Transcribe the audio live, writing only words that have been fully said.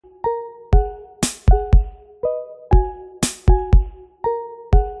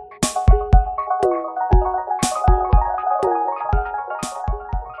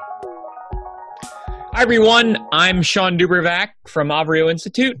Hi, everyone. I'm Sean Dubervac from Avrio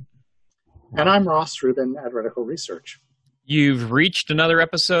Institute. And I'm Ross Rubin at Reticle Research. You've reached another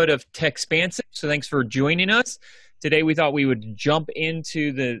episode of Techspansive, so thanks for joining us. Today we thought we would jump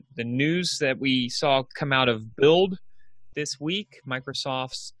into the news that we saw come out of Build this week,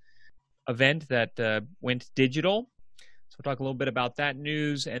 Microsoft's event that went digital. So we'll talk a little bit about that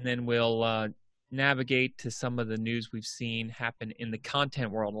news, and then we'll navigate to some of the news we've seen happen in the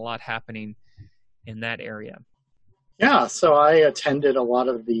content world, a lot happening in that area. Yeah, so I attended a lot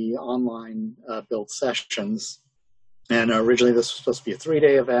of the online Build sessions, and originally this was supposed to be a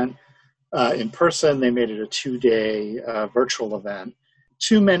 3-day event. In person, they made it a 2-day virtual event.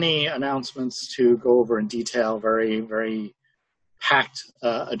 Too many announcements to go over in detail, very, very packed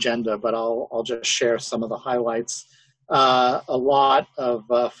agenda, but I'll just share some of the highlights. A lot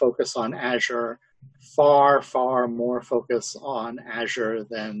of focus on Azure, far, far more focus on Azure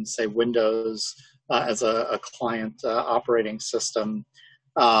than, say, Windows as a client operating system.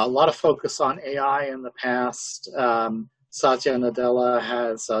 A lot of focus on AI in the past. Satya Nadella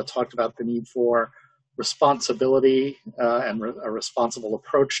has talked about the need for responsibility and a responsible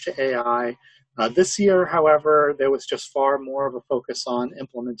approach to AI. This year, however, there was just far more of a focus on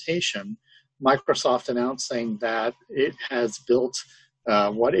implementation. Microsoft announcing that it has built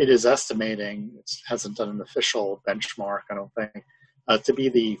what it is estimating, it hasn't done an official benchmark, I don't think, to be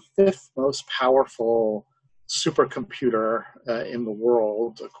the 5th most powerful supercomputer in the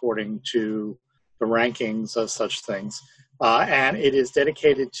world, according to the rankings of such things. And it is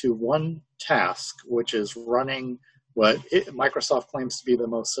dedicated to one task, which is running what Microsoft claims to be the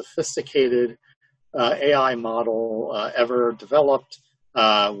most sophisticated AI model ever developed,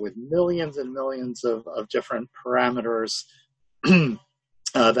 with millions and millions of different parameters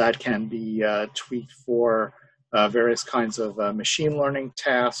that can be tweaked for various kinds of machine learning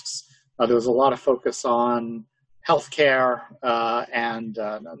tasks. There was a lot of focus on healthcare, and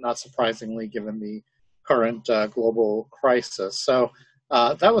not surprisingly, given the current global crisis. So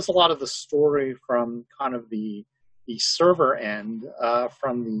that was a lot of the story from kind of the server end.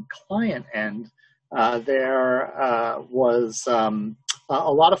 From the client end, there was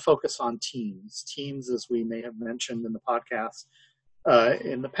a lot of focus on Teams. Teams, as we may have mentioned in the podcast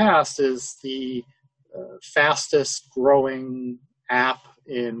in the past, is the fastest growing app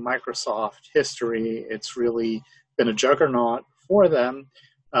in Microsoft history. It's really been a juggernaut for them.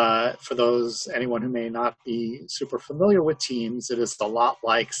 For anyone who may not be super familiar with Teams, it is a lot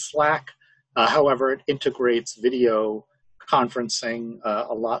like Slack. However, it integrates video conferencing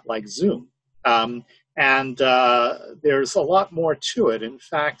a lot like Zoom. And there's a lot more to it. In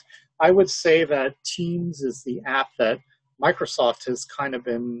fact, I would say that Teams is the app that Microsoft has kind of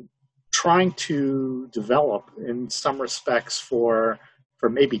been trying to develop in some respects for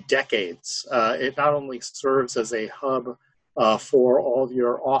maybe decades. It not only serves as a hub for all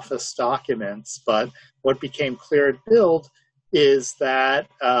your Office documents, but what became clear at Build is that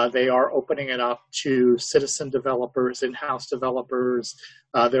they are opening it up to citizen developers, in-house developers.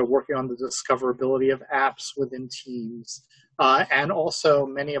 They're working on the discoverability of apps within Teams, and also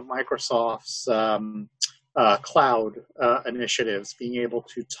many of Microsoft's cloud initiatives, being able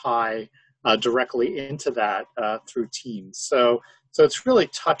to tie directly into that through Teams. So it's really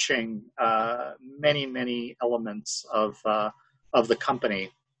touching many, many elements of the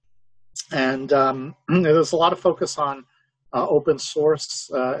company. And there's a lot of focus on open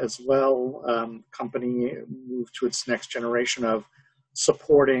source as well. Company moved to its next generation of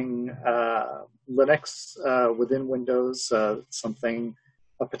supporting Linux within Windows, something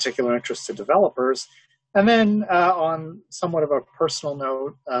of particular interest to developers. And then on somewhat of a personal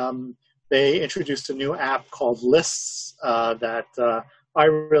note, they introduced a new app called Lists that I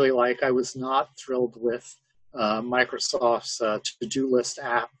really like. I was not thrilled with Microsoft's to-do list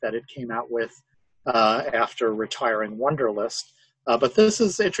app that it came out with after retiring Wunderlist. But this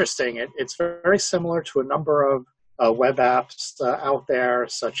is interesting. It's very similar to a number of web apps out there,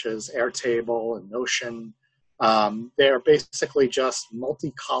 such as Airtable and Notion. They're basically just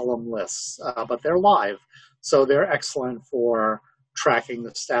multi-column lists, but they're live. So they're excellent for tracking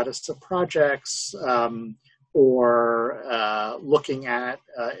the status of projects, or looking at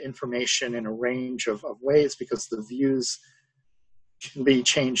information in a range of ways, because the views can be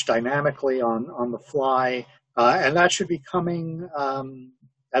changed dynamically on the fly. And that should be coming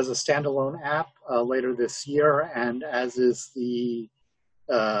as a standalone app later this year, and as is the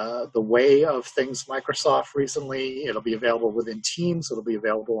way of things Microsoft recently. It'll be available within Teams. It'll be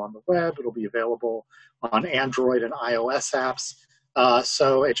available on the web. It'll be available on Android and iOS apps.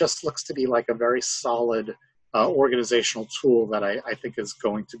 So it just looks to be like a very solid organizational tool that I think is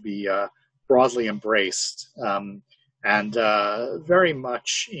going to be broadly embraced, and very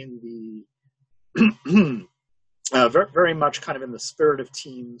much in the very much kind of in the spirit of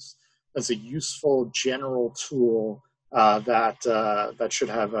Teams as a useful general tool that should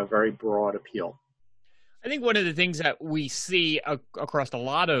have a very broad appeal. I think one of the things that we see across a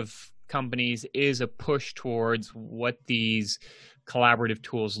lot of companies is a push towards what these collaborative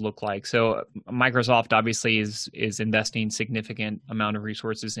tools look like. So Microsoft obviously is investing significant amount of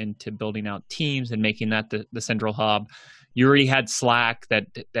resources into building out Teams and making that the central hub. You already had Slack that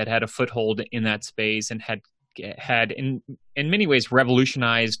had a foothold in that space and had in many ways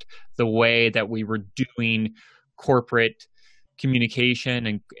revolutionized the way that we were doing corporate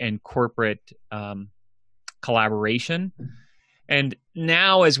communication and corporate collaboration. And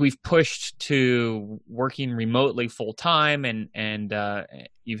now, as we've pushed to working remotely full time, and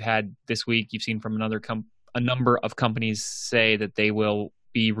you've had this week, you've seen from a number of companies say that they will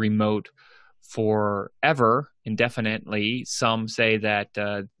be remote forever, indefinitely. Some say that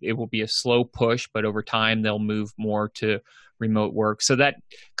it will be a slow push, but over time they'll move more to remote work. So that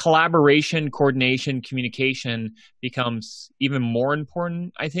collaboration, coordination, communication becomes even more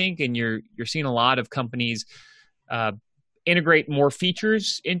important, I think. And you're seeing a lot of companies integrate more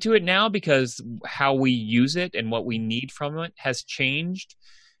features into it now because how we use it and what we need from it has changed.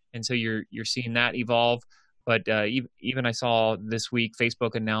 And so you're seeing that evolve. But even I saw this week,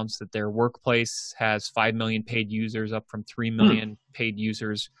 Facebook announced that their workplace has 5 million paid users, up from 3 million paid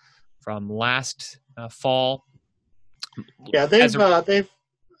users from last fall. Yeah, they've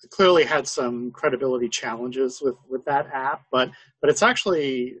clearly had some credibility challenges with that app, but it's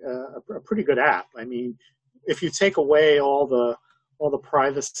actually a pretty good app. I mean, if you take away all the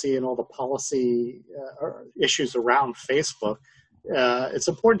privacy and all the policy issues around Facebook, it's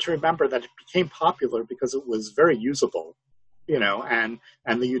important to remember that it became popular because it was very usable, and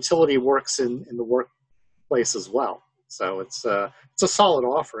the utility works in the workplace as well. So it's a solid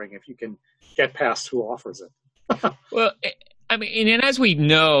offering if you can get past who offers it. Well, I mean, and as we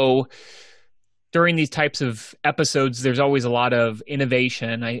know, during these types of episodes, there's always a lot of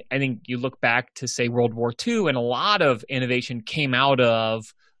innovation. I think you look back to, say, World War II, and a lot of innovation came out of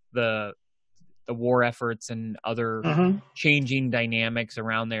the war efforts and other changing dynamics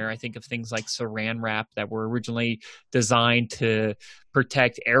around there. I think of things like Saran wrap that were originally designed to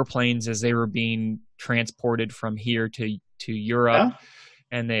protect airplanes as they were being transported from here to Europe. Yeah.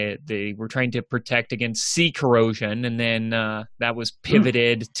 And they were trying to protect against sea corrosion. And then that was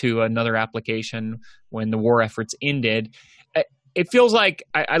pivoted to another application when the war efforts ended. It feels like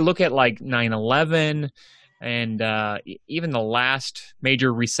I look at like 9/11 and even the last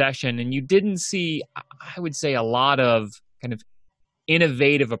major recession, and you didn't see, I would say, a lot of kind of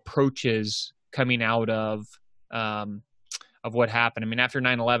innovative approaches coming out of what happened. I mean, after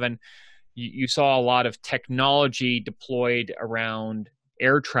 9/11, you saw a lot of technology deployed around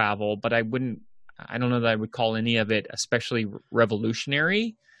air travel, but I don't know that I would call any of it especially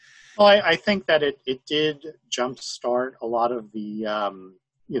revolutionary. Well, I think that it did jumpstart a lot of the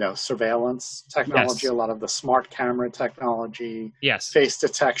surveillance technology, yes. A lot of the smart camera technology, yes, face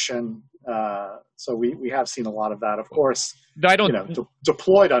detection. So we have seen a lot of that, of course.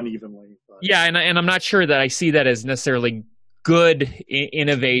 Deployed unevenly. But. Yeah, and I'm not sure that I see that as necessarily good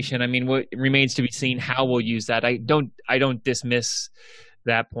innovation. I mean, what remains to be seen how we'll use that. I don't dismiss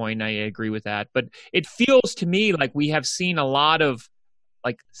that point. I agree with that. But it feels to me like we have seen a lot of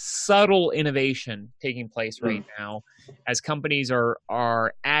like subtle innovation taking place right now as companies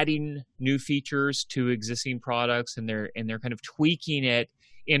are adding new features to existing products and they're kind of tweaking it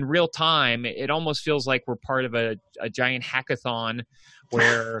in real time. It almost feels like we're part of a giant hackathon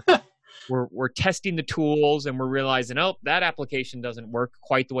where we're testing the tools and we're realizing, oh, that application doesn't work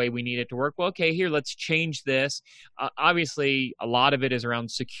quite the way we need it to work. Well, okay, here, let's change this. Obviously, a lot of it is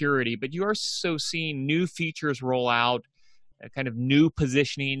around security, but you are so seeing new features roll out, kind of new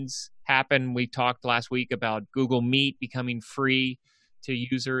positionings happen. We talked last week about Google Meet becoming free to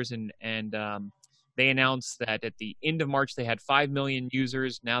users, and they announced that at the end of March they had 5 million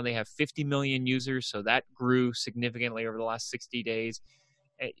users. Now they have 50 million users, so that grew significantly over the last 60 days.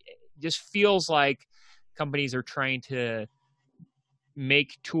 It just feels like companies are trying to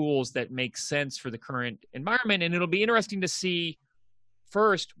make tools that make sense for the current environment. And it'll be interesting to see,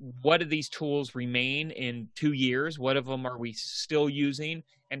 first, what do these tools remain in 2 years? What of them are we still using?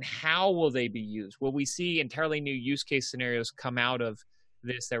 And how will they be used? Will we see entirely new use case scenarios come out of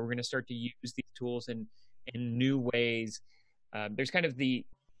this, that we're going to start to use these tools in new ways? There's kind of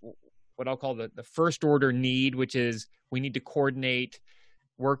what I'll call the first order need, which is we need to coordinate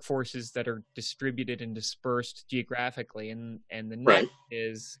workforces that are distributed and dispersed geographically, and the next Right.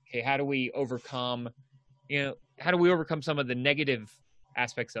 is, okay, how do we overcome some of the negative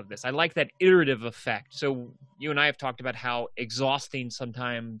aspects of this? I like that iterative effect. So you and I have talked about how exhausting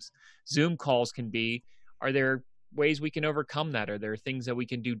sometimes Zoom calls can be. Are there ways we can overcome that? Are there things that we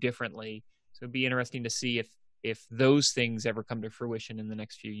can do differently? So it'd be interesting to see if those things ever come to fruition in the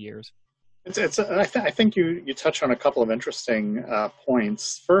next few years. I think you touch on a couple of interesting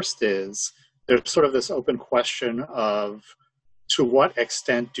points. First is there's sort of this open question of to what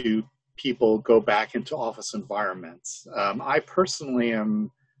extent do people go back into office environments. I personally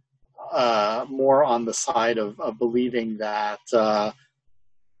am more on the side of believing that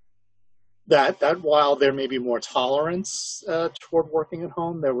that while there may be more tolerance toward working at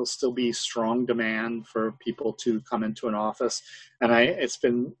home, there will still be strong demand for people to come into an office. And it's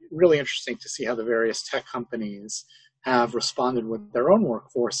been really interesting to see how the various tech companies have responded with their own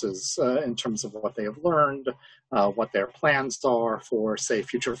workforces in terms of what they have learned, what their plans are for, say,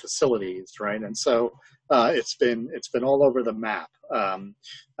 future facilities, right? And so it's been all over the map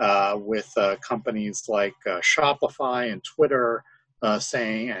with companies like Shopify and Twitter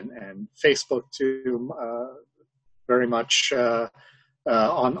saying, and Facebook too, very much in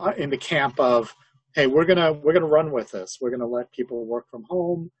the camp of, hey, we're gonna run with this. We're gonna let people work from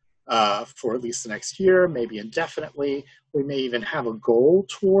home for at least the next year, maybe indefinitely. We may even have a goal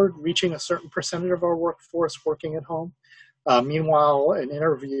toward reaching a certain percentage of our workforce working at home. Meanwhile, an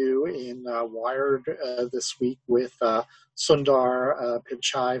interview in Wired this week with Sundar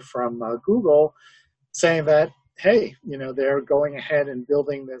Pichai from Google saying that, hey, they're going ahead and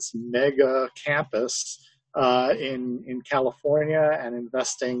building this mega campus in California and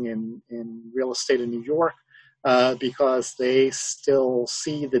investing in real estate in New York because they still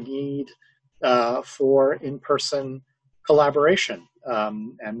see the need for in-person collaboration.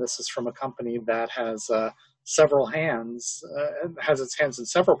 And this is from a company that has has its hands in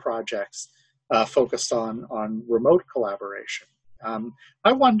several projects focused on remote collaboration.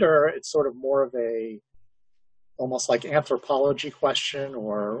 I wonder, it's sort of more of almost like anthropology question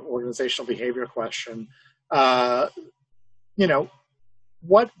or organizational behavior question.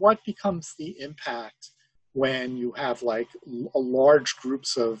 What becomes the impact when you have like a large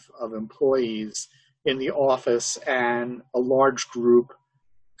groups of employees in the office and a large group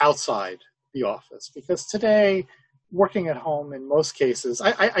outside the office? Because today, working at home in most cases,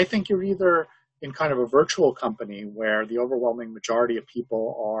 I think you're either in kind of a virtual company where the overwhelming majority of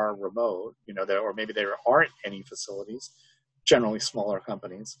people are remote, or maybe there aren't any facilities, generally smaller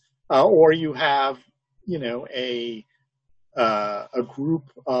companies, or you have, a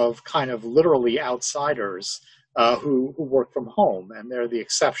group of kind of literally outsiders who work from home, and they're the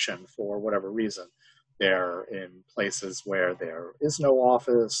exception for whatever reason. They're in places where there is no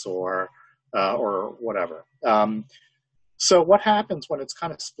office or whatever. So what happens when it's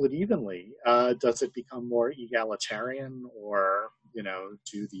kind of split evenly? Does it become more egalitarian, or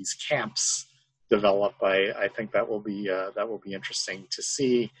do these camps develop? I think that will be interesting to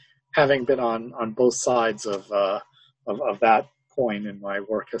see, having been on both sides of that coin in my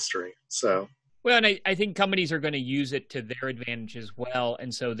work history. So. Well, and I think companies are going to use it to their advantage as well,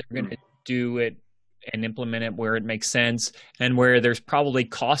 and so they're going to do it and implement it where it makes sense and where there's probably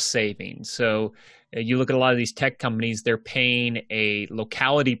cost savings. So you look at a lot of these tech companies, they're paying a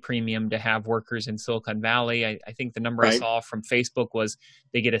locality premium to have workers in Silicon Valley. I think the number I saw from Facebook was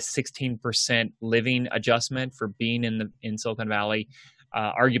they get a 16% living adjustment for being in Silicon Valley.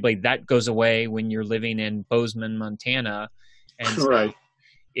 Arguably, that goes away when you're living in Bozeman, Montana. And so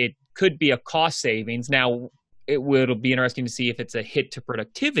it could be a cost savings. Now, it'll be interesting to see if it's a hit to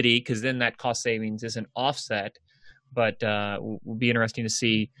productivity, because then that cost savings isn't offset. But will be interesting to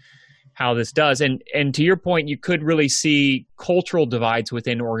see how this does. And to your point, you could really see cultural divides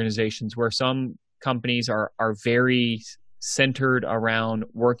within organizations where some companies are very centered around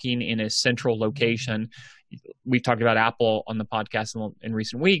working in a central location. We've talked about Apple on the podcast in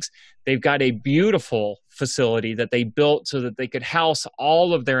recent weeks. They've got a beautiful facility that they built so that they could house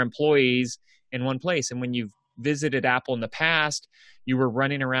all of their employees in one place. And when you've visited Apple in the past, you were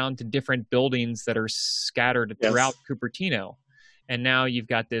running around to different buildings that are scattered throughout Cupertino. And now you've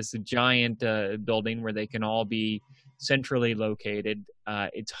got this giant building where they can all be centrally located.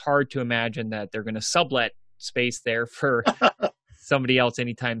 It's hard to imagine that they're going to sublet space there for somebody else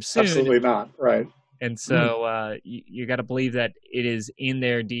anytime soon. Absolutely not, right. And so you got to believe that it is in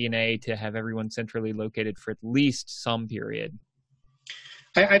their DNA to have everyone centrally located for at least some period.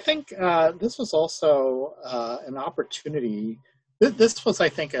 I think this was also an opportunity. This was, I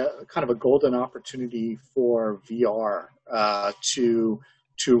think, a kind of a golden opportunity for VR to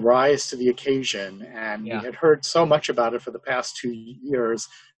to rise to the occasion. And we had heard so much about it for the past 2 years.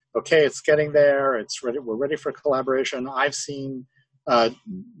 Okay, it's getting there. It's ready. We're ready for collaboration. I've seen a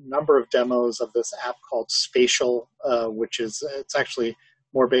number of demos of this app called Spatial, which it's actually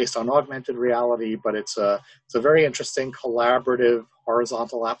more based on augmented reality, but it's a very interesting collaborative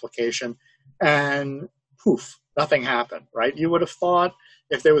horizontal application. And poof, nothing happened, right? You would have thought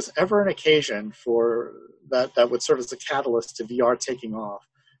if there was ever an occasion for that would serve as a catalyst to VR taking off,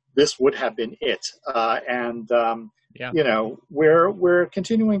 this would have been it. You know, we're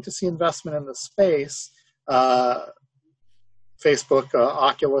continuing to see investment in the space. Facebook,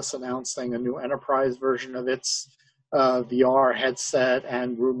 Oculus announcing a new enterprise version of its VR headset,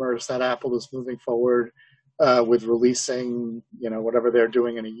 and rumors that Apple is moving forward with releasing, you know, whatever they're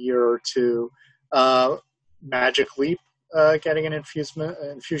doing in a year or two. Magic Leap getting an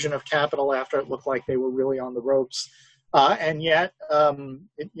infusion of capital after it looked like they were really on the ropes, and yet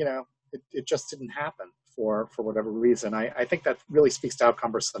it just didn't happen for whatever reason. I think that really speaks to how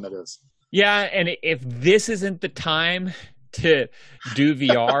cumbersome it is. Yeah, and if this isn't the time to do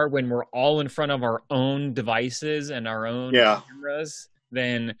VR when we're all in front of our own devices and our own cameras,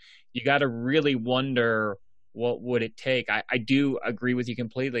 then you got to really wonder what would it take. I do agree with you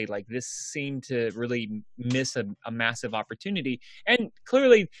completely. Like, this seemed to really miss a massive opportunity. And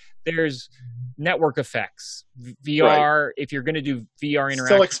clearly there's network effects. VR, right. If you're going to do VR interaction,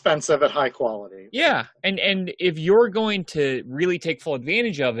 still expensive at high quality. Yeah. And if you're going to really take full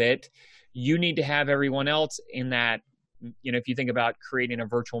advantage of it, you need to have everyone else in that. You know, if you think about creating a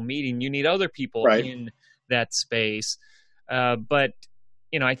virtual meeting, you need other people in that space. But,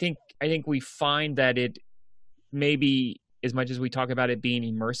 you know, I think we find that it maybe, as much as we talk about it being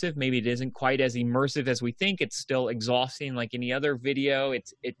immersive, maybe it isn't quite as immersive as we think. It's still exhausting like any other video. It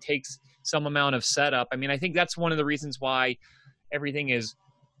takes some amount of setup. I mean, I think that's one of the reasons why everything is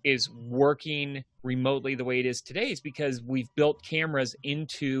working remotely the way it is today, is because we've built cameras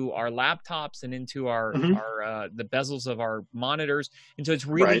into our laptops and into our the bezels of our monitors. And so it's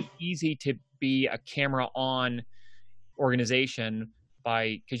really easy to be a camera on organization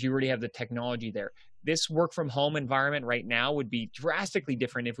because you already have the technology there. This work from home environment right now would be drastically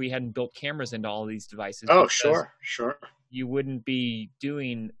different if we hadn't built cameras into all of these devices. Oh, sure. You wouldn't be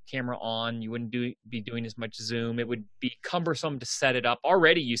doing camera on. You wouldn't be doing as much Zoom. It would be cumbersome to set it up.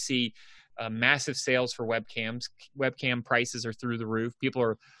 Already you see massive sales for webcams. Webcam prices are through the roof. People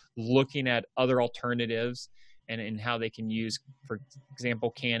are looking at other alternatives and how they can use, for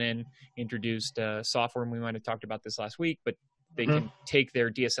example, Canon introduced software, and we might have talked about this last week, but they can take their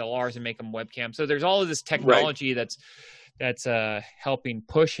DSLRs and make them webcams. So there's all of this technology that's helping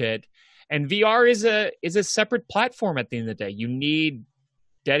push it. And VR is a separate platform at the end of the day. You need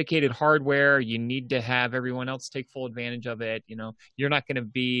dedicated hardware. You need to have everyone else take full advantage of it. You know, you're not going to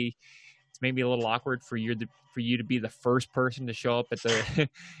be. It's maybe a little awkward for you to be the first person to show up at the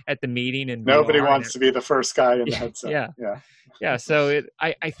at the meeting. And nobody wants to be the first guy in the headset. Yeah. So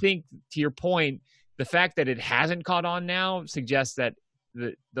I think, to your point, the fact that it hasn't caught on now suggests that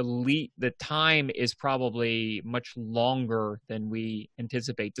the time is probably much longer than we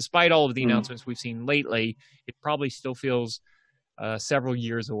anticipate. Despite all of the announcements we've seen lately, it probably still feels several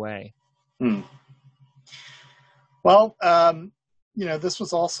years away. Well, you know, this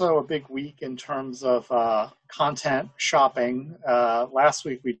was also a big week in terms of content shopping. Last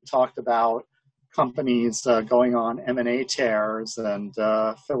week we talked about companies going on M&A tears and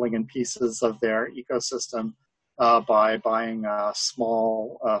filling in pieces of their ecosystem by buying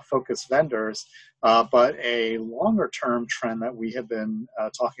small focused vendors. But a longer-term trend that we have been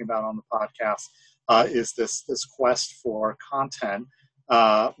talking about on the podcast is this quest for content.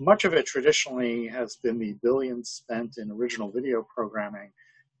 Much of it traditionally has been the billions spent in original video programming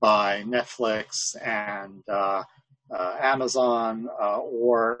by Netflix and Amazon,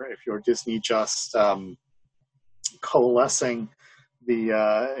 or if you're Disney, just coalescing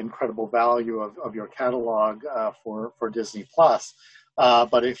the incredible value of your catalog for Disney Plus.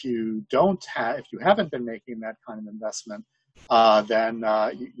 But if you haven't been making that kind of investment, then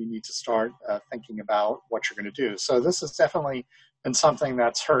you need to start thinking about what you're going to do. So this has definitely been something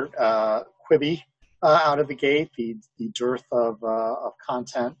that's hurt Quibi out of the gate. The dearth of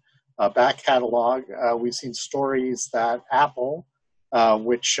content. Back catalog. We've seen stories that Apple,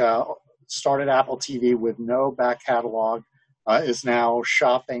 which started Apple TV with no back catalog, is now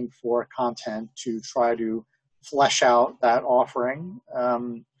shopping for content to try to flesh out that offering.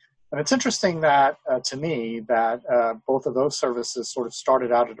 And it's interesting that, to me, that both of those services sort of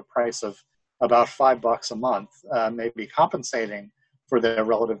started out at a price of about $5 a month, maybe compensating for their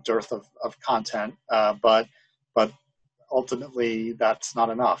relative dearth of content. But ultimately that's not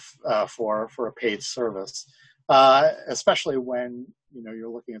enough for a paid service, especially when you're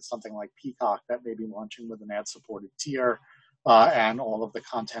looking at something like Peacock that may be launching with an ad-supported tier and all of the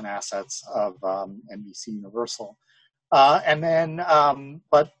content assets of NBC Universal. And then,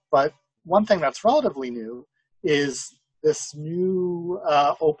 but one thing that's relatively new is this new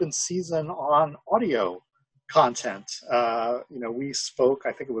open season on audio content. We spoke,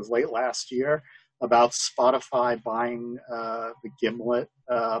 I think it was late last year, about Spotify buying the Gimlet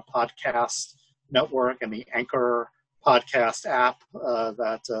podcast network and the Anchor podcast app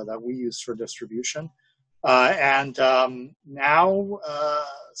that we use for distribution. And now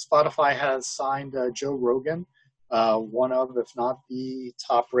Spotify has signed Joe Rogan, one of, if not the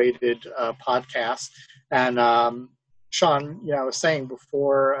top-rated podcast. And Sean, I was saying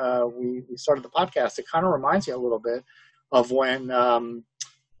before we started the podcast, it kind of reminds me a little bit of when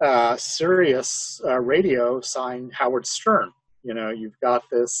Sirius Radio signed Howard Stern. You've got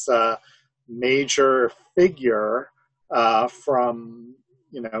this major figure from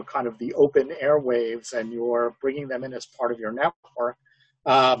kind of the open airwaves, and you're bringing them in as part of your network.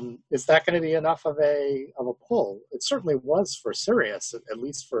 Is that going to be enough of a pull? It certainly was for Sirius, at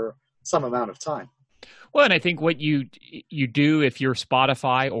least for some amount of time. Well, and I think what you do if you're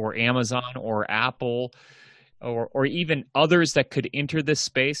Spotify or Amazon or Apple or even others that could enter this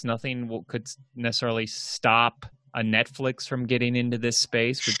space, nothing could necessarily stop a Netflix from getting into this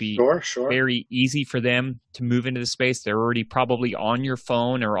space. Would be sure. Very easy for them to move into the space. They're already probably on your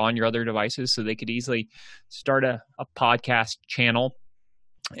phone or on your other devices, so they could easily start a podcast channel.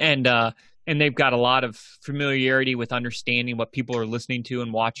 And they've got a lot of familiarity with understanding what people are listening to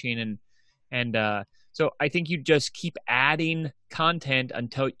and watching, and so I think you just keep adding content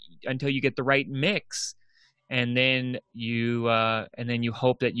until you get the right mix, and then you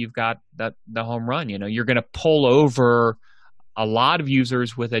hope that you've got the home run. You're going to pull over a lot of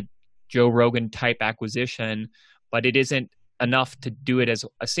users with a Joe Rogan type acquisition, but it isn't enough to do it as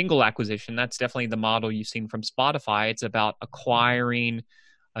a single acquisition. That's definitely the model you've seen from Spotify. It's about acquiring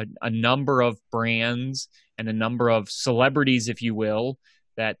a number of brands and a number of celebrities, if you will,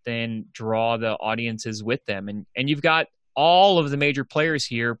 that then draw the audiences with them. And you've got all of the major players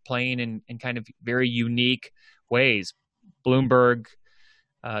here playing in kind of very unique ways. Bloomberg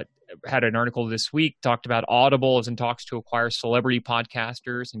had an article this week, talked about Audible is in talks to acquire celebrity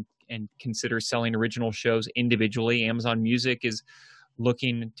podcasters and consider selling original shows individually. Amazon Music is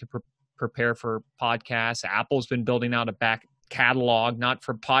looking to prepare for podcasts. Apple's been building out a back catalog, not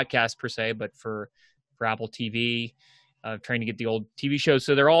for podcasts per se, but for Apple TV, trying to get the old TV shows.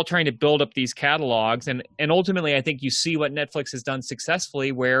 So they're all trying to build up these catalogs. And ultimately, I think you see what Netflix has done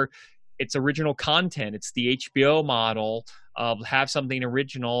successfully, where it's original content. It's the HBO model of have something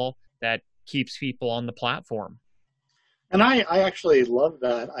original that keeps people on the platform. And I actually love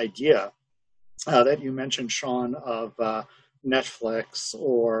that idea that you mentioned, Sean, of Netflix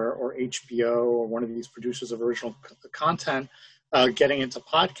or HBO or one of these producers of original content getting into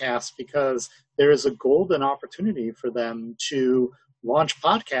podcasts, because there is a golden opportunity for them to launch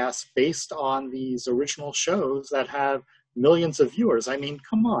podcasts based on these original shows that have millions of viewers. I mean,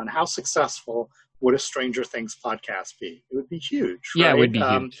 come on, how successful would a Stranger Things podcast be? It would be huge, right? Yeah, it would be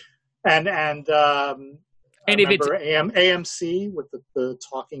huge. And if it's AMC with the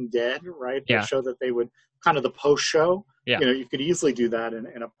Talking Dead, right? Yeah. The show that they would kind of the post show. Yeah. You could easily do that in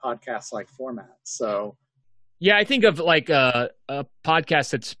a podcast like format. So. Yeah, I think of like a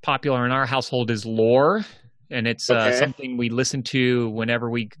podcast that's popular in our household is Lore, and it's something we listen to whenever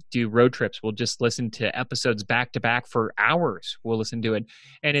we do road trips. We'll just listen to episodes back to back for hours. We'll listen to it,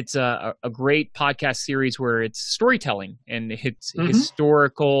 and it's a great podcast series where it's storytelling and it's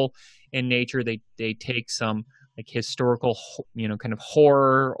historical in nature. They take some like historical, kind of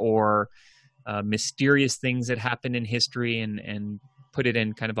horror or mysterious things that happen in history and put it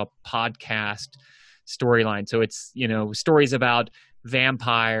in kind of a podcast storyline. So it's, stories about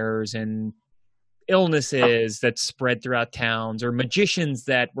vampires and illnesses that spread throughout towns, or magicians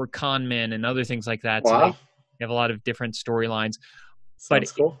that were con men and other things like that. Wow. So they have a lot of different storylines.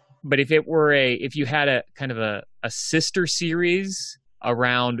 Sounds cool. But if you had a kind of a sister series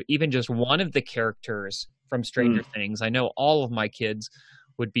around even just one of the characters from Stranger Things, I know all of my kids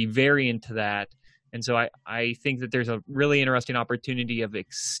would be very into that. And so I think that there's a really interesting opportunity of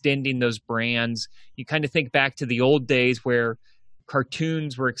extending those brands. You kind of think back to the old days where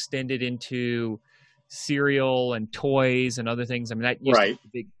cartoons were extended into cereal and toys and other things. I mean, that used to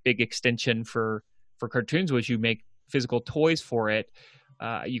be a big extension for cartoons was you make physical toys for it.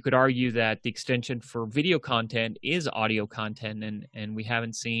 You could argue that the extension for video content is audio content, and we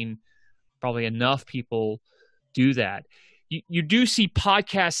haven't seen probably enough people do that. You do see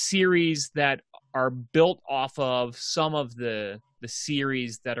podcast series that are built off of some of the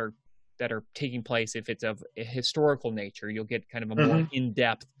series that are taking place. If it's of a historical nature, you'll get kind of a more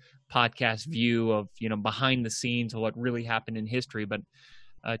in-depth podcast view of, behind the scenes of what really happened in history. But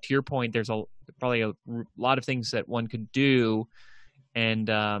to your point, there's probably a lot of things that one could do, and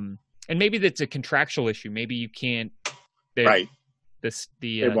maybe that's a contractual issue. Maybe you can't. Right.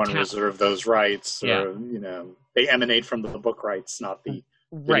 They want to reserve those rights, or they emanate from the book rights, not the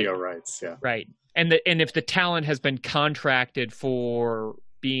video rights. Yeah. Right. And if the talent has been contracted for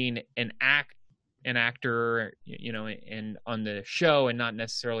being an actor, and on the show, and not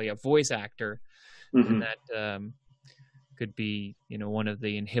necessarily a voice actor, then that could be, one of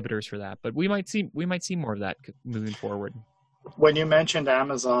the inhibitors for that. But we might see more of that moving forward. When you mentioned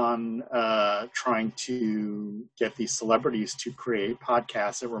Amazon trying to get these celebrities to create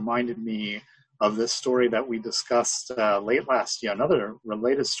podcasts, it reminded me of this story that we discussed late last year, another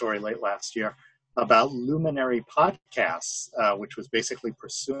related story late last year, about Luminary Podcasts, which was basically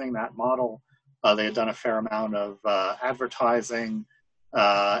pursuing that model. They had done a fair amount of advertising,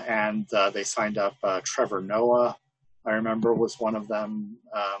 and they signed up Trevor Noah, I remember, was one of them.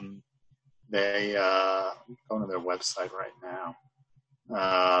 They I'm going to their website right now.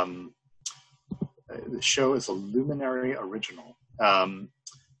 The show is a Luminary original.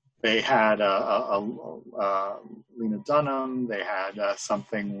 They had Lena Dunham. They had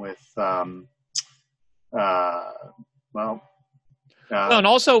something with and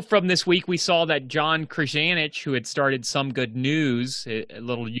also from this week, we saw that John Krasinski, who had started Some Good News, a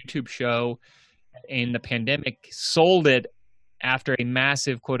little YouTube show in the pandemic, sold it after a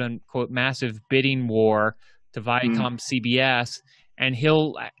massive, quote unquote, massive bidding war to Viacom CBS, and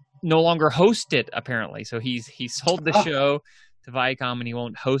he'll no longer host it, apparently. So he sold the show to Viacom, and he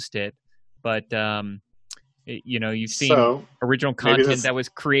won't host it. But you've seen original content that was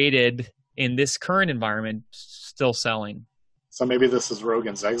created in this current environment still selling. So maybe this is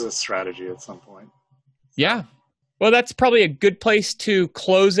Rogan's exit strategy at some point. Yeah. Well, that's probably a good place to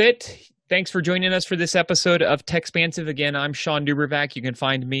close it. Thanks for joining us for this episode of Techspansive. Again, I'm Sean Dubervac. You can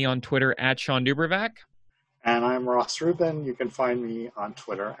find me on Twitter at Sean Dubervac. And I'm Ross Rubin. You can find me on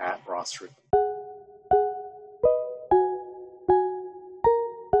Twitter at Ross Rubin.